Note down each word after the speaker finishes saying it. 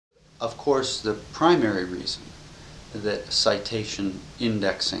Of course, the primary reason that citation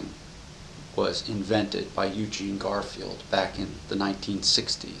indexing was invented by Eugene Garfield back in the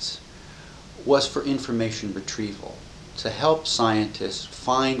 1960s was for information retrieval, to help scientists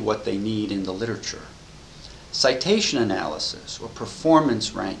find what they need in the literature. Citation analysis, or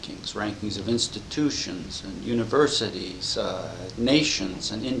performance rankings, rankings of institutions and universities,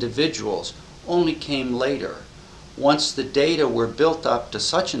 nations and individuals, only came later, once the data were built up to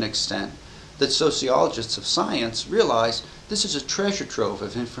such an extent that sociologists of science realized this is a treasure trove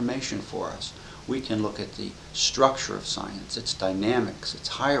of information for us. We can look at the structure of science, its dynamics, its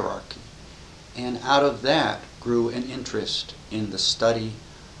hierarchy, and out of that grew an interest in the study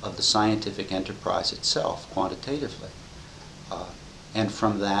of the scientific enterprise itself, quantitatively. And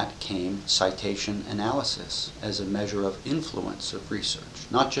from that came citation analysis as a measure of influence of research,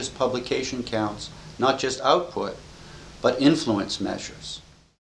 not just publication counts, not just output, but influence measures.